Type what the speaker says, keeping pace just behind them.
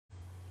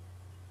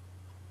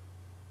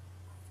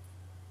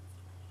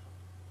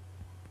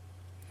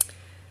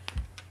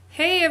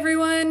Hey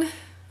everyone!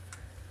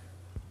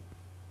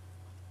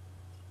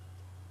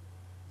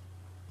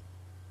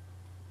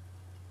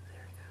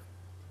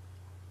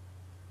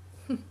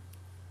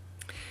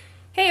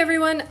 Hey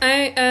everyone,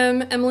 I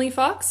am Emily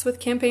Fox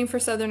with Campaign for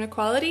Southern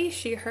Equality,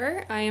 she,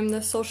 her. I am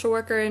the social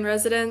worker in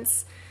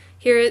residence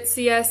here at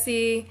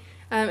CSE,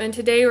 and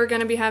today we're going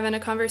to be having a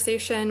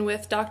conversation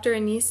with Dr.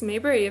 Annise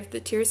Mabry of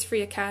the Tears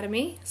Free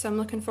Academy, so I'm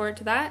looking forward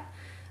to that.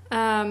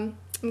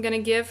 I'm going to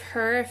give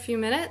her a few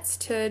minutes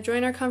to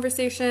join our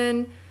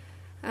conversation,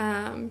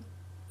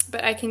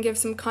 but I can give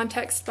some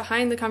context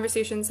behind the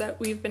conversations that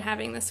we've been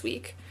having this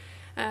week.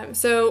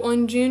 So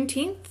on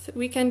Juneteenth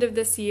weekend of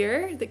this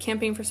year, the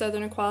Campaign for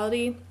Southern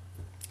Equality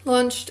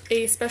launched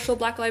a special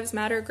Black Lives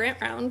Matter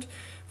grant round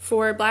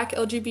for Black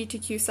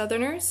LGBTQ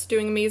Southerners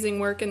doing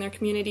amazing work in their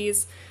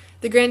communities.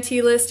 The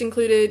grantee list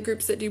included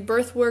groups that do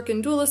birth work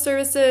and doula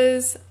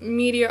services,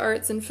 media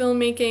arts and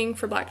filmmaking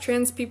for Black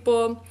trans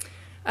people,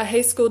 a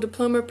high school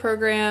diploma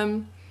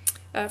program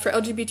for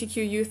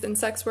LGBTQ youth and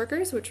sex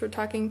workers, which we're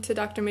talking to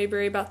Dr.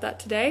 Mabry about that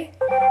today.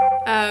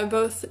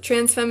 Both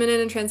trans feminine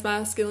and trans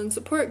masculine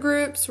support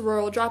groups,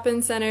 rural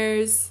drop-in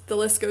centers, the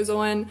list goes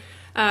on.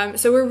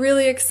 So we're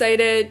really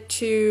excited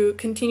to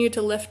continue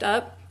to lift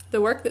up the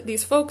work that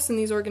these folks and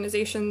these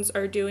organizations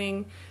are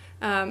doing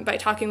by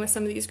talking with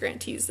some of these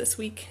grantees this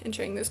week and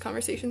sharing those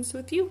conversations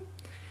with you.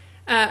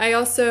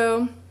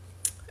 Oh,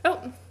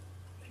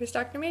 there's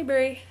Dr.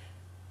 Mabry.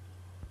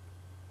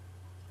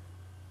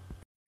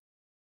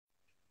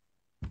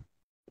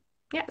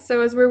 Yeah,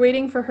 so as we're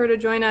waiting for her to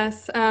join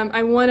us,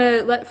 I want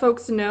to let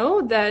folks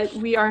know that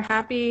we are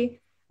happy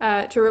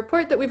to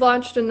report that we've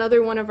launched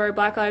another one of our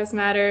Black Lives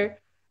Matter.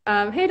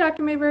 Hey,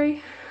 Dr.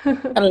 Mabry.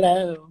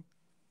 Hello.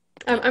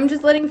 I'm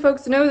just letting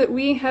folks know that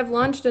we have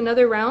launched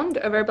another round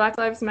of our Black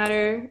Lives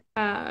Matter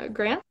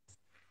grants,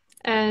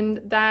 and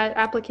that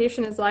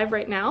application is live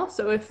right now.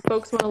 So if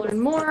folks want to learn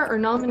more or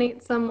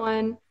nominate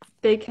someone,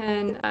 they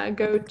can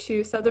go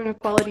to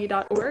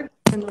southernequality.org,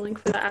 and the link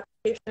for the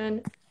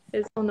application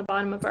is on the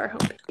bottom of our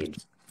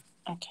homepage.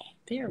 Okay,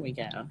 there we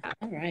go.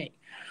 All right.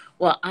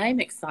 Well,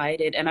 I'm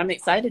excited, and I'm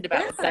excited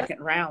about the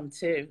second round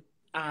too,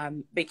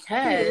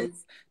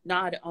 because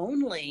not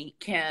only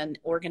can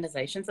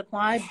organizations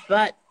apply,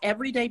 but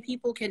everyday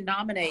people can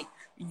nominate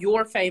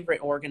your favorite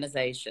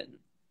organization.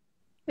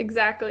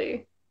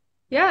 Exactly.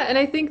 Yeah, and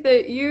I think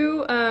that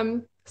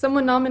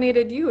someone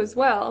nominated you as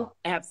well.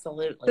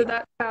 Absolutely. So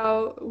that's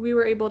how we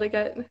were able to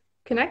get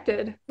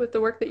connected with the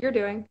work that you're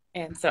doing.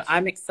 And so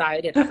I'm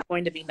excited. I'm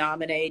going to be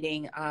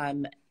nominating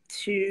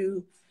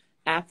two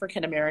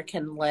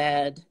African-American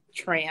led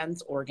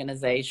trans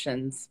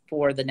organizations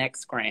for the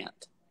next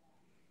grant.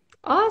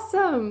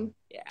 Awesome.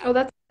 Yeah. Oh,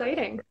 that's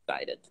exciting.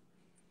 Excited.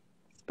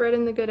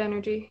 Spreading the good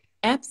energy.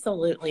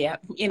 Absolutely.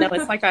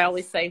 It's like I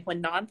always say,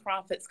 when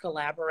nonprofits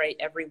collaborate,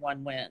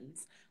 everyone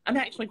wins. I'm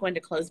actually going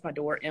to close my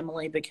door,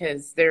 Emily,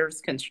 because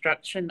there's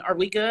construction. Are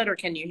we good, or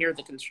can you hear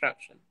the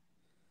construction?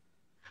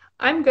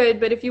 I'm good,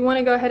 but if you want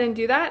to go ahead and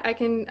do that, I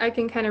can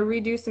kind of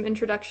redo some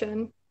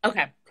introduction.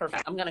 Okay,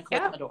 perfect. I'm going to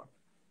close my door.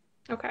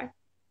 Okay.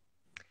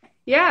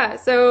 Yeah,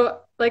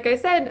 so like I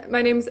said,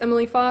 my name is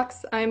Emily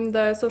Fox. I'm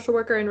the social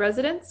worker in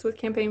residence with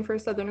Campaign for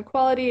Southern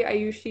Equality. I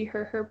use she,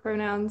 her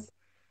pronouns.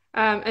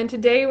 And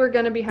today we're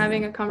going to be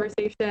having a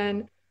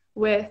conversation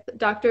with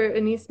Dr.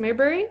 Annise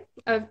Mabry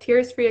of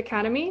Tears Free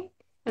Academy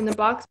and the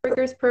Box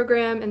Breakers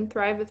program in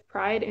Thrive with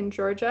Pride in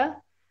Georgia.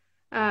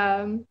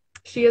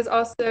 She is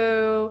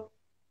also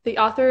the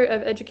author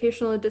of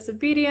Educational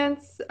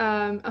Disobedience,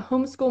 a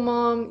homeschool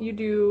mom. You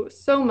do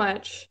so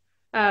much.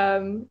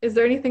 Is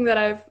there anything that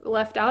I've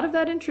left out of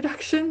that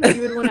introduction that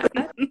you would want to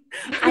add?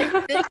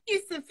 I think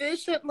you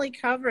sufficiently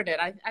covered it.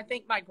 I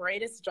think my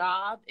greatest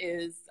job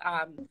is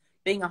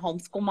being a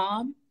homeschool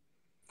mom.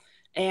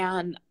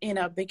 And,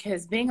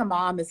 because being a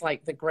mom is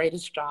like the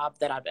greatest job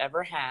that I've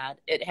ever had.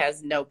 It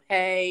has no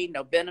pay,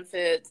 no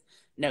benefits,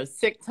 no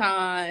sick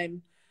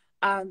time.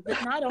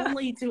 But not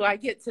only do I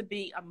get to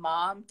be a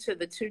mom to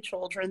the two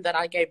children that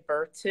I gave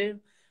birth to,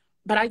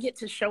 but I get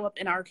to show up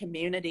in our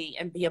community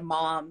and be a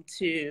mom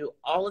to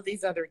all of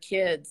these other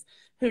kids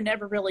who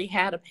never really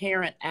had a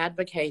parent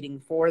advocating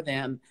for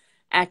them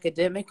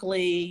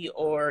academically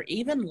or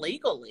even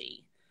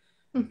legally.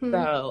 Mm-hmm.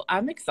 So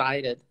I'm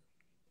excited.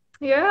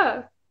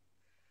 Yeah.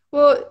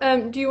 Well,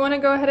 do you want to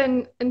go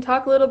ahead and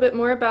talk a little bit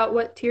more about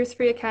what Tears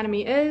Free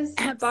Academy is?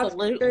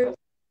 Absolutely.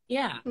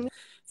 Yeah.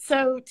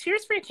 So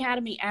Tears Free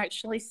Academy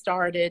actually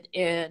started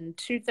in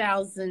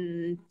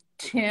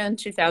 2010,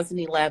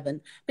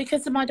 2011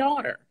 because of my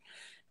daughter.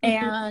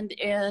 Mm-hmm. And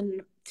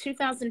in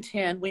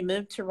 2010, we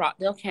moved to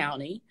Rockdale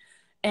County,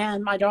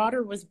 and my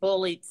daughter was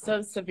bullied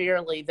so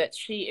severely that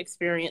she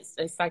experienced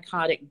a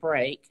psychotic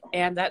break.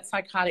 And that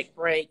psychotic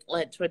break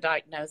led to a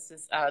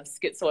diagnosis of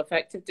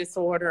schizoaffective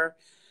disorder,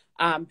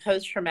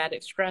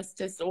 post-traumatic stress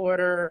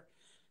disorder,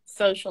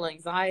 social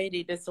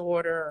anxiety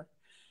disorder.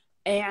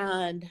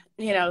 And,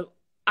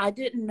 I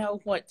didn't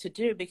know what to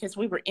do because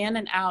we were in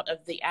and out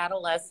of the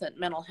adolescent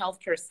mental health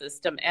care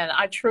system. And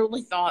I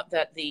truly thought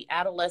that the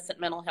adolescent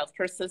mental health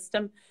care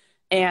system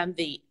and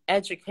the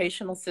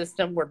educational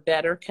system were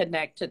better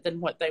connected than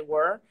what they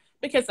were,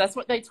 because that's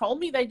what they told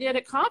me they did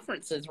at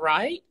conferences,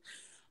 right?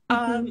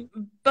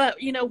 Mm-hmm. But,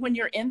 when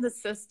you're in the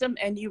system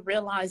and you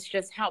realize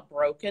just how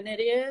broken it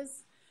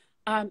is,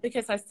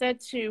 because I said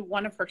to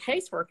one of her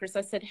caseworkers,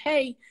 I said,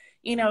 hey,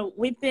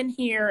 we've been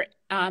here,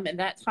 and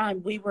that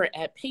time we were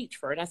at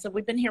Peachford. I said,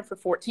 we've been here for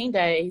 14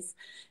 days,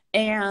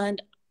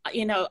 and,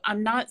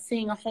 I'm not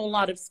seeing a whole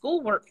lot of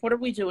schoolwork. What are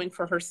we doing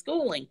for her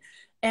schooling?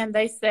 And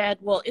they said,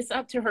 well, it's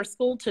up to her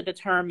school to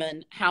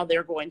determine how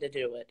they're going to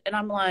do it. And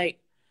I'm like,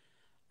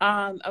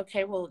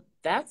 okay, well,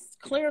 that's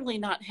clearly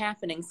not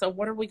happening. So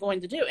what are we going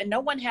to do? And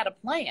no one had a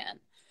plan.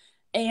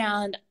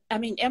 And I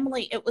mean,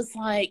 Emily, it was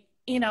like,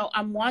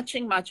 I'm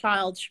watching my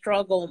child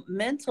struggle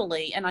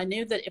mentally. And I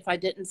knew that if I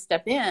didn't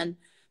step in,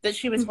 that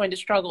she was going to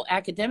struggle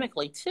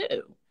academically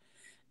too.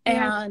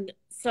 Yeah. And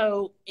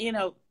so,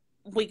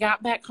 we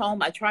got back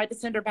home. I tried to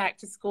send her back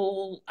to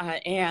school.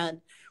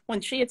 And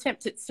when she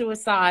attempted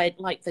suicide,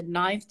 like the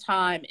 9th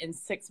time in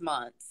 6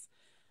 months,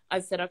 I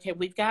said, okay,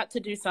 we've got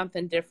to do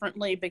something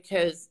differently,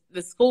 because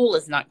the school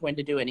is not going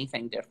to do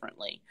anything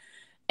differently.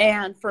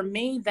 And for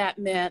me, that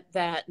meant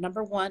that,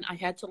 number one, I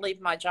had to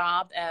leave my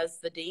job as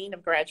the Dean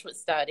of Graduate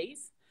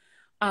Studies.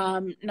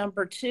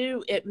 Number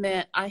two, it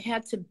meant I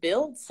had to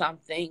build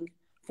something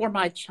for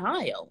my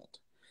child,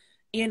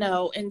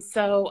 and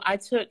so I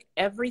took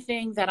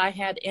everything that I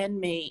had in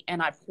me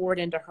and I poured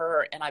into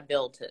her and I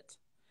built it.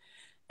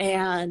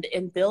 And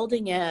in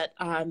building it,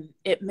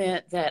 it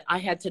meant that I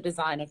had to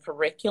design a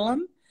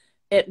curriculum.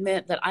 It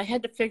meant that I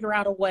had to figure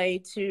out a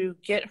way to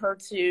get her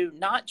to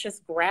not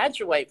just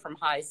graduate from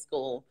high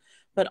school,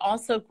 but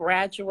also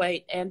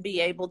graduate and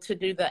be able to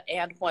do the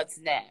and what's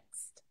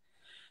next.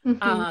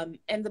 Mm-hmm.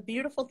 And the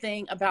beautiful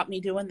thing about me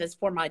doing this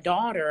for my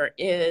daughter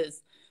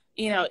is,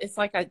 it's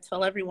like I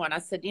tell everyone, I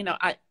said,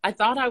 I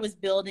thought I was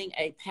building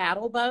a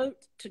paddle boat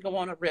to go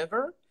on a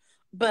river,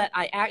 but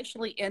I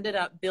actually ended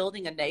up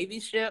building a Navy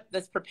ship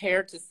that's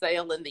prepared to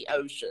sail in the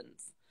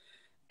oceans.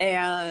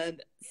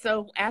 And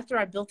so after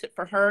I built it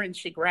for her and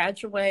she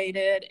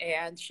graduated,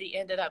 and she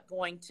ended up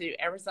going to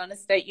Arizona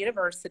State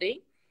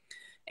University,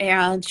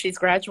 and she's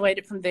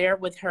graduated from there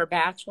with her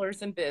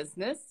bachelor's in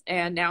business.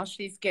 And now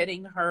she's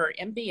getting her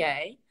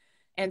MBA,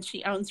 and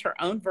she owns her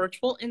own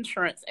virtual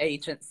insurance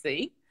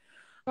agency.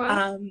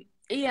 Wow.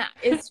 Yeah,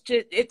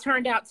 it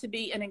turned out to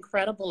be an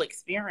incredible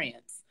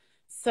experience.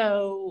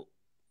 So,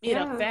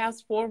 Yeah.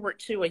 fast forward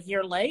to a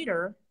year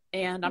later,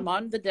 and I'm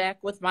on the deck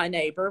with my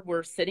neighbor.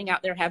 We're sitting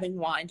out there having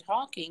wine,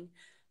 talking,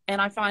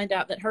 and I find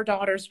out that her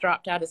daughter's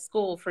dropped out of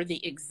school for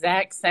the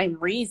exact same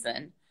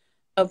reason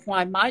of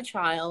why my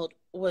child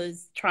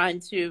was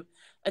trying to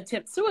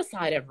attempt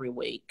suicide every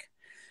week.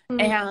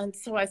 Mm. And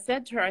so I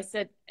said to her, I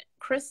said,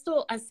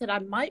 Crystal, I said, I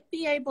might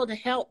be able to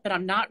help, but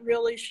I'm not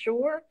really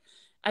sure.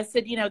 I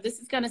said, this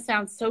is going to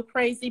sound so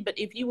crazy, but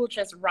if you will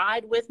just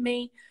ride with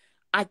me,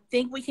 I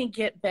think we can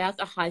get Beth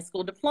a high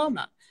school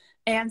diploma.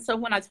 And so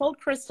when I told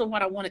Crystal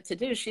what I wanted to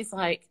do, she's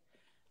like,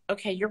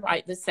 okay, you're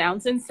right. This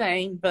sounds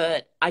insane,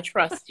 but I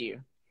trust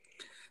you.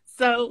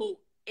 So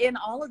in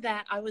all of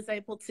that, I was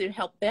able to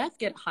help Beth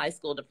get a high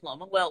school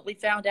diploma. Well, we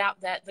found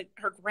out that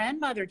her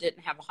grandmother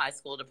didn't have a high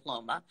school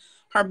diploma.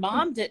 Her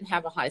mom didn't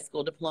have a high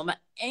school diploma,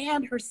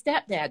 and her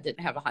stepdad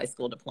didn't have a high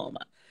school diploma.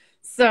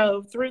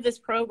 So through this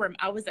program,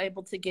 I was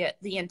able to get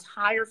the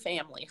entire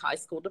family high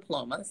school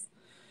diplomas.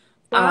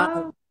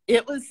 Wow.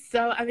 It was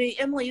so, I mean,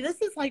 Emily, this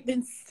has like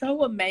been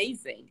so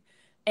amazing.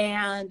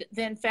 And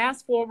then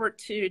fast forward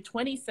to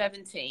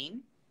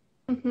 2017,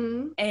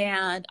 Mm-hmm.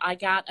 and I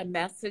got a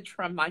message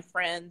from my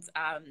friends,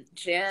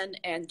 Jen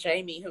and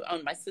Jamie, who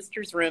own my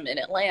sister's room in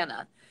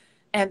Atlanta.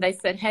 And they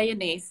said, hey,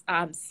 Annise,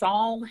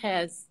 Saul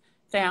has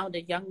found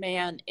a young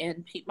man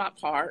in Piedmont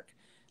Park,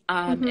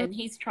 Mm-hmm. and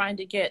he's trying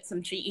to get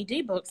some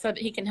GED books so that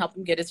he can help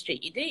him get his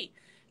GED.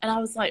 And I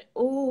was like,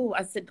 oh,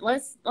 I said,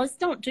 let's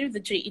don't do the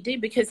GED,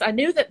 because I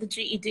knew that the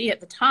GED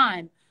at the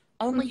time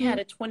only Mm-hmm. had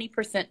a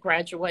 20%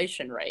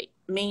 graduation rate,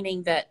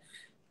 meaning that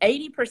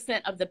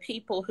 80% of the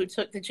people who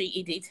took the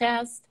GED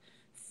test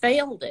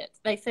failed it.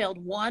 They failed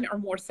one or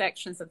more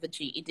sections of the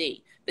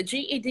GED. The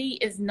GED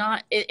is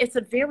not, it's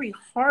a very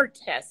hard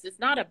test. It's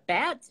not a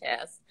bad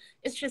test.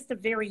 It's just a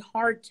very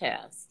hard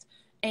test.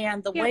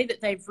 And the Yeah. way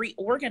that they've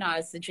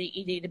reorganized the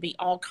GED to be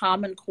all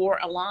Common Core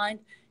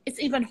aligned, it's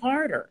even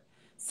harder.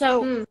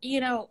 So,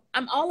 Mm.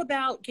 I'm all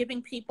about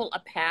giving people a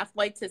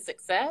pathway to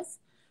success,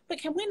 but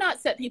can we not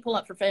set people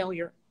up for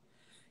failure?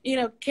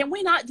 Can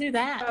we not do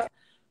that?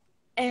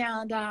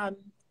 And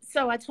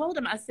so I told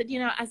him, I said,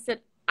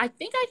 I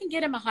think I can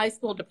get him a high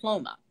school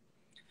diploma.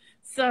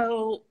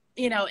 So,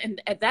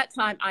 and at that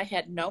time I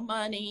had no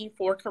money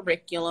for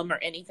curriculum or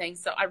anything.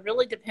 So I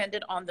really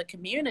depended on the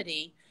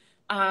community.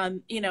 I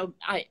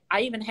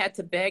even had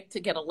to beg to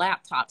get a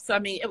laptop. So, I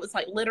mean, it was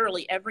like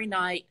literally every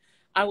night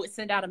I would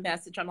send out a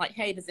message. I'm like,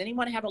 hey, does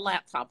anyone have a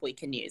laptop we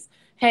can use?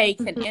 Hey,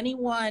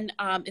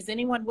 Mm-hmm. is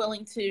anyone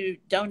willing to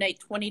donate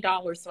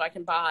 $20 so I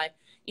can buy,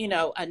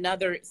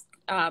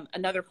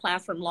 another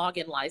classroom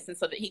login license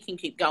so that he can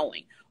keep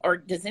going? Or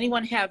does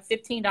anyone have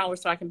 $15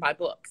 so I can buy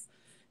books?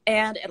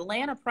 And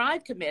Atlanta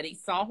Pride Committee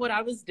saw what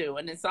I was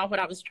doing and saw what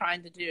I was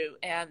trying to do.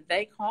 And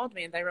they called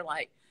me and they were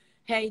like,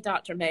 hey,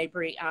 Dr.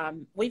 Mabry,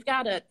 we've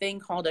got a thing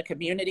called a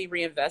community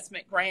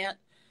reinvestment grant.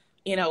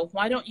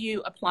 Why don't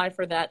you apply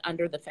for that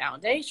under the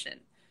foundation?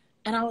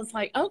 And I was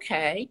like,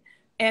 okay.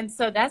 And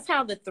so that's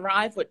how the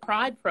Thrive with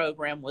Pride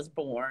program was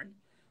born,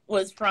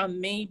 was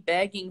from me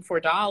begging for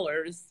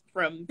dollars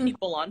from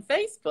people on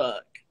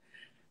Facebook.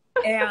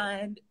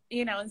 And,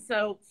 and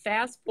so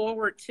fast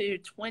forward to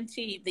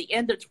the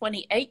end of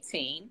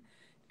 2018,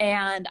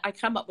 and I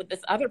come up with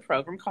this other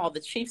program called the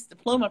Chief's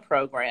Diploma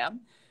Program,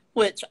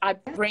 which I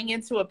bring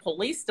into a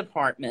police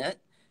department.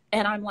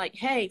 And I'm like,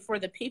 hey, for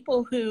the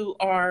people who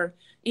are,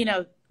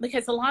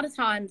 because a lot of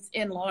times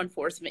in law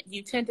enforcement,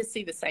 you tend to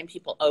see the same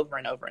people over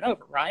and over and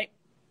over, right?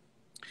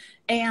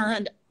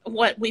 And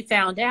what we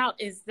found out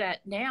is that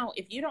now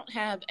if you don't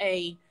have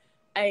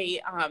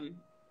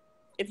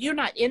if you're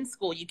not in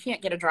school, you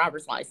can't get a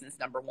driver's license,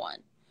 number one.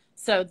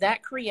 So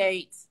that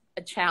creates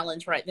a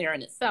challenge right there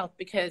in itself,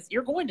 because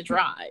you're going to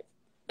drive.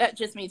 That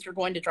just means you're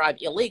going to drive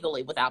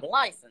illegally without a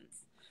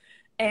license.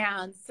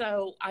 And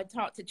so I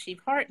talked to Chief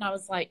Hart and I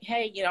was like,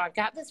 hey, I've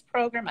got this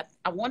program.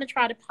 I want to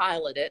try to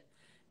pilot it.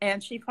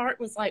 And Chief Hart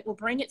was like, well,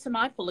 bring it to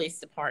my police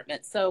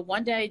department. So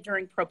one day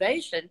during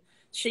probation,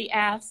 she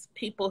asked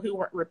people who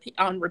were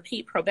on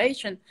repeat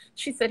probation,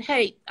 she said,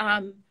 hey,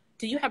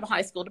 do you have a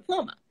high school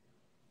diploma?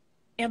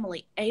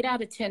 Emily, 8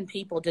 out of 10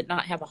 people did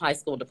not have a high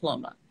school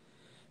diploma.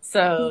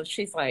 So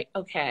she's like,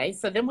 okay.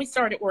 So then we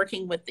started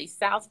working with the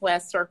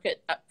Southwest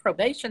Circuit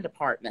Probation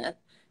Department,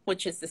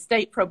 which is the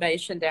state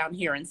probation down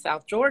here in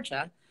South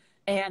Georgia.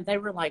 And they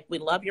were like, we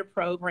love your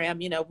program.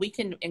 We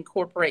can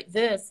incorporate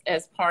this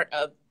as part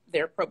of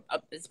their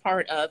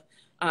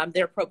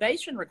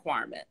probation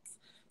requirements.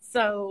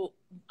 So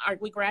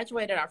we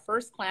graduated our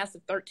first class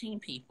of 13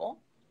 people.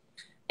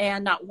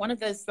 And not one of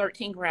those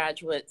 13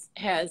 graduates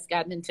has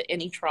gotten into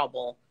any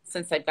trouble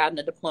since they've gotten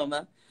a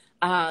diploma.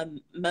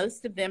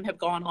 Most of them have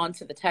gone on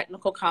to the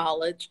technical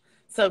college.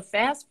 So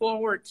fast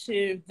forward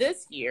to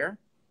this year,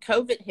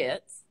 COVID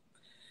hits.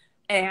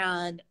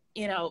 And,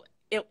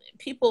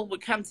 people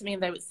would come to me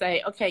and they would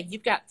say, okay,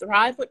 you've got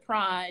Thrive with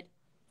Pride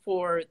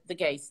for the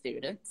gay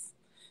students.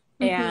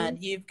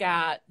 And you've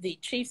got the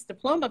Chief's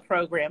Diploma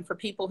Program for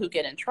people who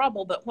get in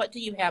trouble. But what do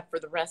you have for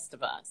the rest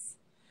of us?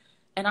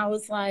 And I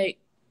was like,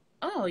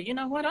 oh, you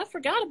know what? I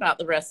forgot about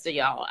the rest of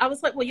y'all. I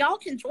was like, well, y'all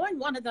can join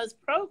one of those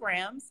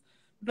programs.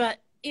 But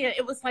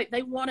it was like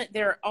they wanted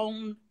their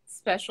own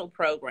special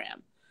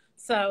program.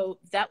 So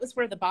that was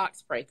where the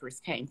Box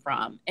Breakers came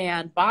from.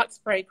 And Box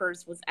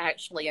Breakers was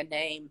actually a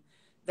name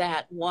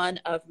that one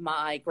of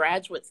my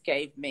graduates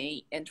gave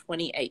me in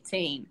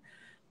 2018.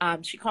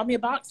 She called me a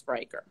box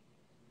breaker.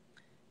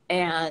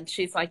 And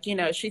she's like,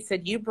 she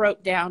said, you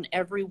broke down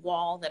every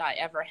wall that I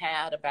ever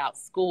had about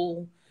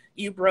school.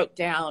 You broke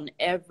down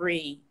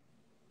every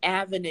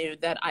avenue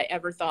that I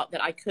ever thought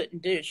that I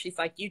couldn't do. She's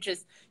like,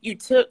 you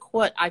took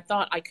what I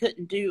thought I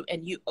couldn't do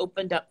and you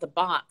opened up the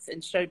box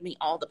and showed me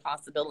all the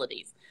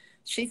possibilities.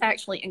 She's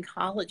actually in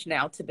college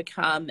now to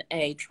become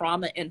a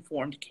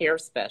trauma-informed care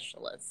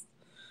specialist.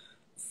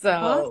 So,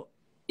 awesome.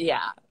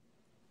 Yeah.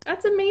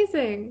 That's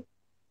amazing.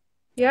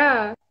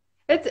 Yeah.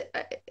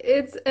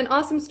 It's an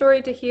awesome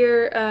story to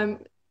hear,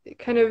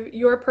 kind of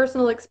your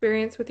personal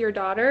experience with your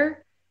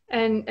daughter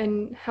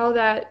and how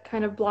that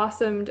kind of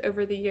blossomed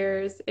over the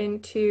years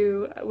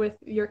into with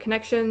your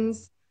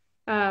connections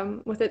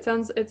with it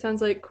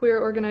sounds like queer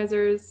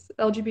organizers,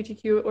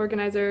 LGBTQ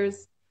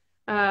organizers,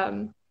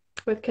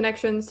 with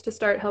connections to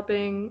start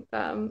helping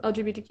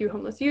LGBTQ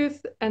homeless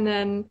youth, and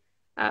then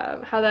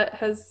how that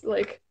has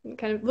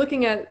kind of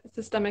looking at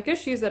systemic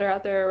issues that are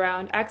out there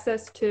around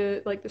access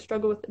to the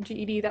struggle with the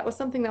GED. That was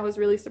something that was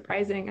really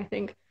surprising, I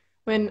think,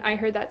 when I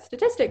heard that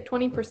statistic,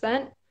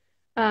 20%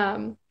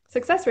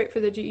 success rate for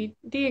the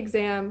GED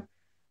exam.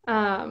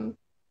 And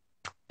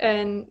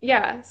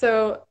yeah,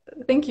 so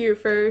thank you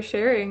for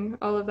sharing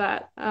all of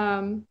that.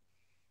 I'm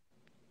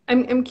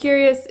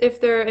curious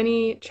if there are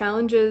any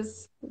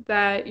challenges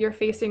that you're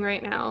facing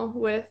right now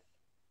with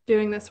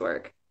doing this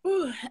work.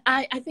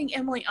 I think,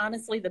 Emily,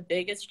 honestly, the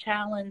biggest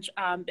challenge,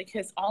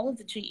 because all of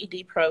the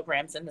GED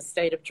programs in the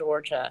state of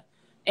Georgia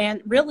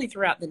and really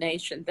throughout the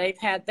nation, they've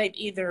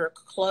either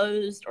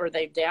closed or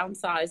they've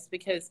downsized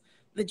because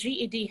the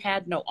GED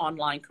had no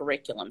online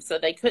curriculum. So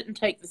they couldn't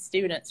take the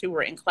students who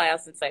were in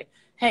class and say,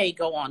 hey,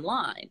 go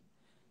online.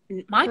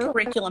 My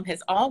curriculum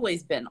has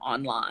always been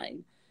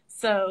online.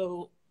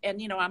 So,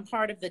 and, I'm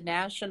part of the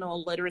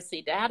National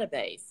Literacy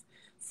Database.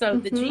 So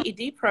the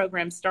GED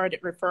program started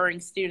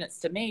referring students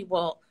to me.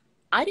 Well,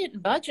 I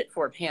didn't budget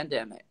for a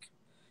pandemic.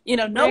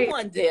 No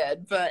one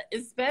did, but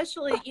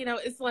especially,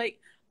 it's like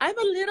I'm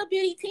a little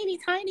bitty, teeny,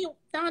 tiny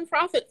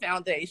nonprofit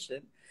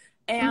foundation.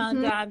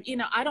 And,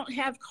 I don't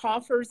have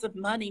coffers of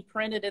money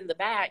printed in the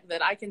back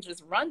that I can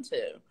just run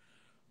to.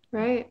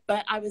 Right.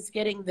 But I was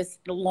getting this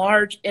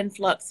large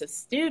influx of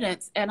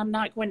students, and I'm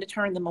not going to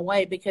turn them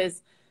away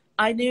because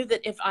I knew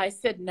that if I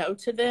said no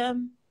to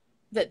them,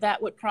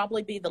 that would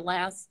probably be the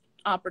last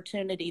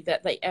opportunity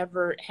that they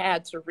ever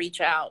had to reach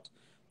out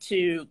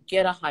to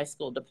get a high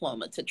school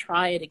diploma, to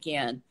try it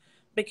again.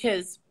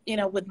 Because,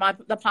 with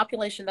the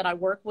population that I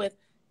work with,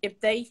 if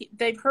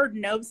they've heard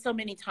no so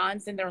many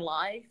times in their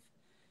life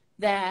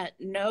that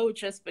no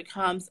just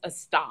becomes a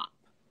stop.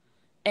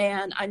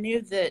 And I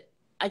knew that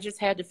I just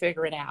had to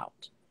figure it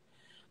out.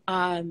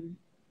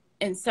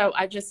 And so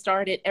I just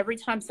started every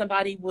time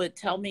somebody would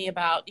tell me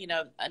about,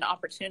 an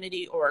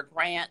opportunity or a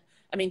grant.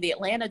 I mean, the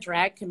Atlanta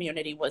drag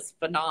community was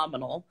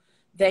phenomenal.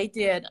 They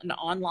did an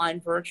online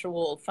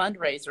virtual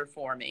fundraiser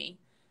for me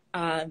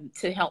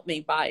to help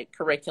me buy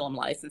curriculum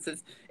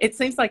licenses. It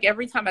seems like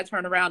every time I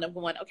turn around, I'm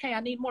going, okay,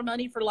 I need more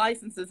money for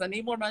licenses. I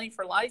need more money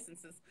for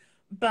licenses.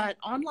 But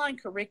online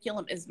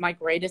curriculum is my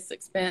greatest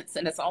expense,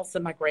 and it's also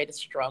my greatest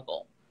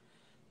struggle.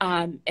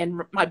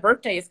 And my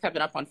birthday is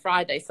coming up on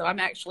Friday, so I'm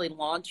actually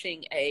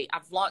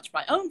I've launched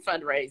my own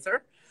fundraiser.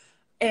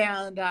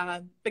 And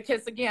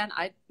because, again,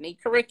 I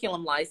need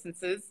curriculum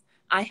licenses.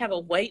 I have a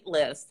wait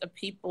list of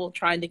people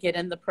trying to get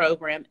in the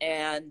program,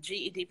 and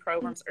GED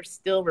programs are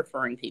still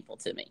referring people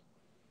to me.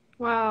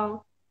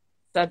 Wow.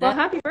 So Well,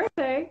 happy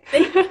birthday.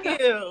 Thank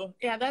you.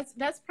 Yeah,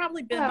 that's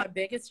probably been Yeah. my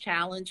biggest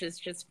challenge, is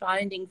just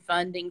finding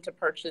funding to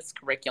purchase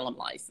curriculum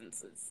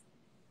licenses.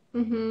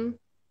 Mm-hmm.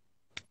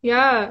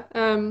 Yeah.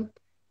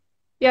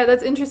 Yeah,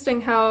 that's interesting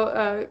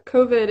how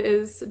COVID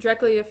is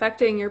directly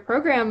affecting your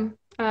program,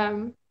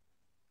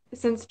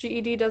 since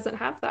GED doesn't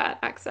have that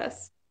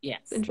access. It's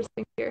Yes.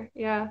 interesting here.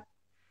 Yeah.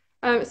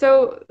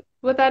 So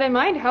with that in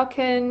mind,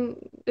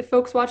 if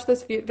folks watch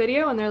this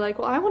video and they're like,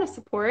 well, I want to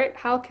support,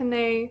 how can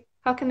they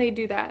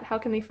do that? How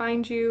can they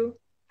find you?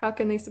 How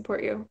can they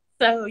support you?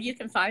 So you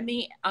can find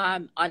me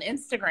on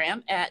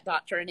Instagram at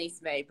Dr.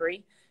 Annise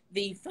Mabry.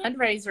 The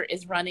fundraiser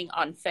is running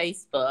on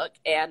Facebook,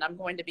 and I'm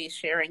going to be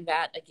sharing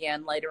that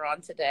again later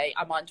on today.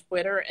 I'm on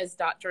Twitter as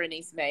Dr.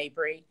 Annise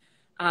Mabry.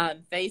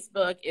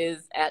 Facebook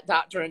is at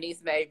Dr.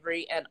 Annise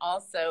Mabry, and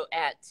also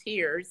at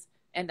Tiers,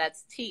 and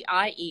that's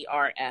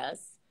TIERS,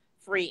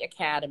 Free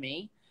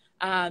Academy.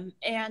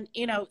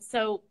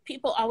 So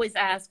people always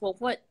ask, well,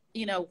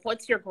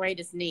 what's your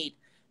greatest need?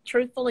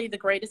 Truthfully, the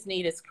greatest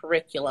need is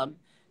curriculum.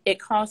 It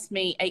cost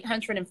me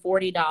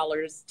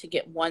 $840 to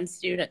get one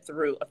student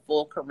through a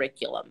full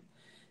curriculum.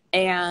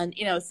 And,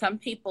 some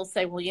people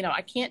say, well,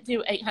 I can't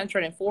do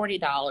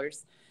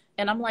 $840.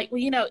 And I'm like,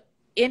 well,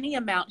 any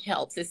amount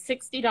helps. It's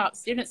 $60.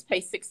 Students pay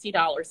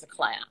 $60 a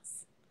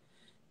class.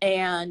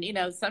 And,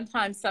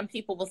 sometimes some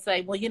people will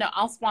say, well,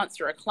 I'll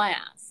sponsor a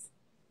class.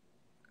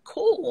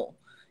 Cool.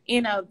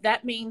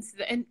 That means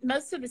and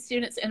most of the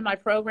students in my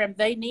program,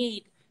 they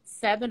need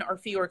 7 or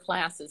fewer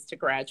classes to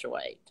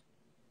graduate.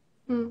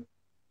 Hmm.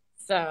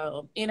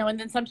 So, and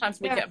then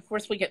sometimes of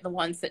course, we get the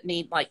ones that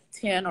need like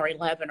 10 or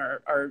 11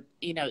 or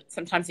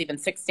sometimes even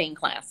 16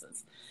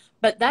 classes.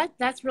 But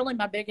that's really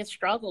my biggest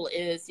struggle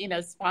is,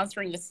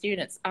 sponsoring the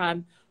students.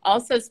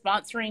 Also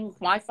sponsoring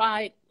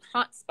Wi-Fi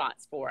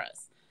hotspots for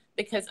us,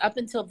 because up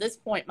until this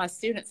point, my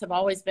students have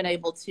always been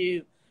able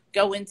to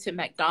go into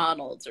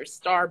McDonald's or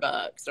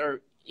Starbucks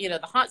or, the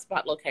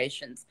hotspot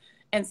locations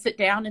and sit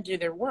down and do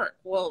their work.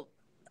 Well,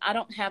 I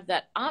don't have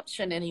that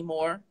option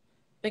anymore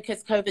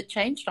because COVID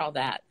changed all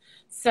that.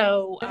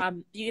 So,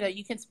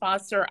 you can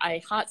sponsor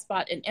a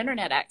hotspot and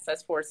internet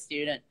access for a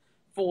student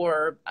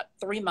for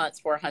 3 months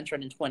for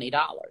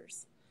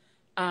 $120.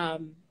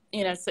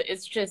 So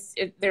it's just,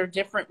 there are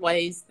different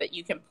ways that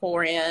you can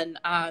pour in.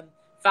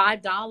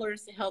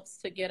 $5 helps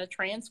to get a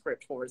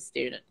transcript for a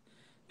student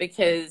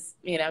because,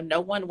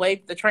 no one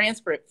waived the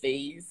transcript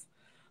fees.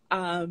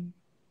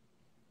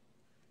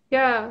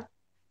 Yeah.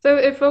 So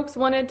if folks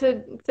wanted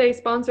to, say,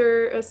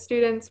 sponsor a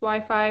student's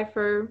Wi-Fi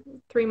for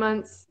 3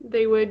 months,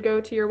 they would go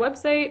to your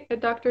website at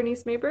Dr.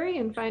 Annise Mabry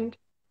and find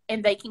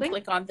And they can link.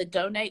 click on the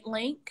donate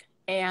link.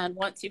 And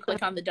once you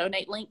click on the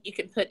donate link, you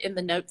can put in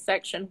the notes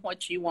section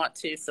what you want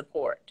to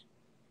support.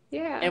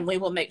 Yeah. And we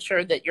will make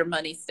sure that your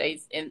money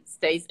stays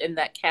in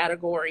that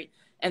category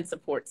and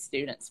supports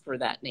students for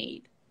that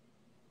need.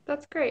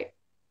 That's great.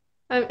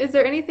 Is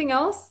there anything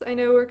else? I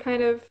know we're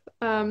kind of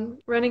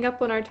running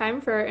up on our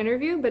time for our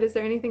interview, but is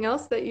there anything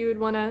else that you would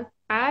want to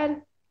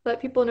add, let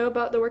people know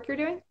about the work you're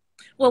doing?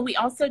 Well, we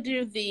also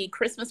do the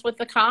Christmas with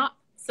the Cop.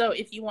 So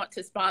if you want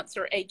to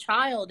sponsor a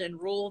child in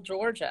rural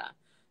Georgia,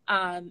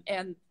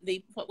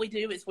 what we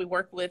do is we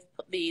work with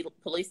the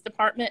police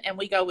department, and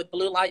we go with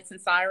blue lights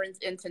and sirens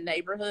into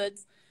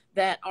neighborhoods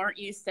that aren't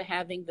used to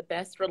having the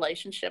best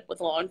relationship with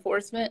law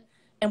enforcement,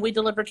 and we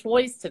deliver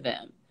toys to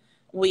them.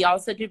 We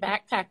also do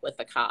Backpack with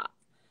the Cop.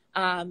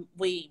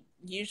 We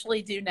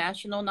usually do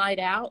National Night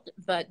Out,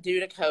 but due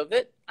to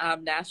COVID,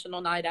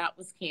 National Night Out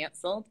was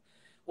canceled.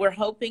 We're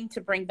hoping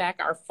to bring back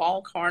our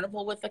fall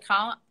carnival with the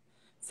Cop.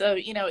 So,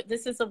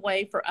 this is a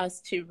way for us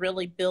to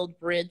really build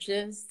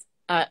bridges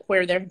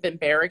where there have been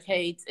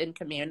barricades in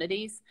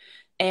communities.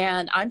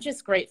 And I'm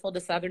just grateful to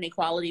Southern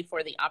Equality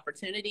for the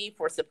opportunity,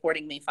 for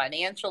supporting me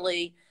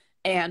financially,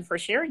 and for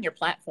sharing your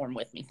platform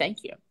with me.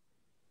 Thank you.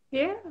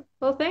 Yeah.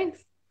 Well,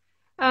 thanks.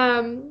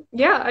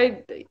 Yeah,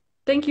 I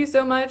thank you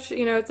so much.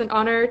 It's an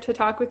honor to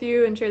talk with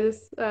you and share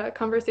this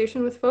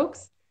conversation with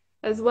folks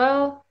as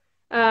well.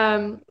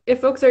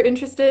 If folks are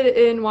interested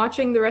in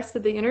watching the rest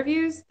of the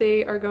interviews,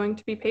 they are going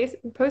to be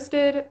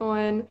posted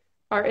on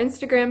our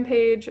Instagram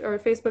page or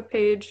Facebook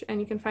page, and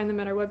you can find them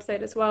at our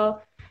website as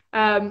well.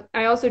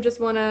 I also just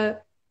want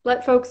to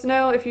let folks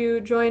know if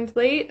you joined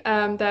late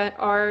that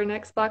our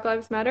next Black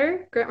Lives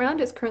Matter grant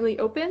round is currently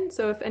open.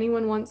 So if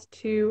anyone wants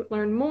to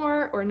learn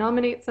more or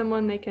nominate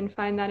someone, they can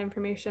find that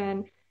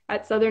information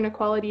at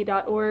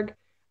southernequality.org.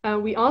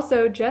 We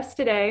also just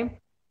today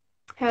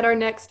had our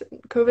next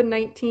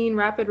COVID-19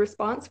 rapid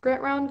response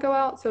grant round go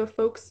out. So if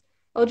folks,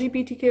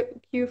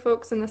 LGBTQ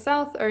folks in the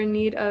South are in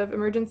need of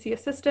emergency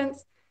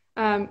assistance,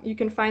 you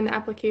can find the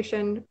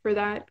application for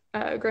that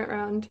grant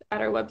round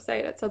at our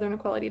website at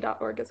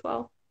southernequality.org as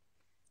well.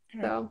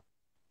 So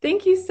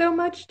thank you so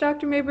much,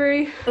 Dr.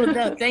 Mabry. Well,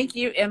 no, thank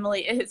you,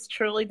 Emily. It's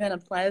truly been a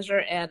pleasure,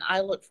 and I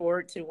look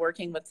forward to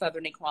working with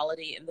Southern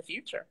Equality in the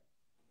future.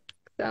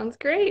 Sounds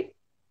great.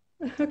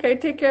 Okay,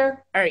 take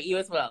care. All right, you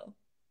as well.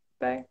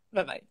 Bye.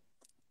 Bye-bye.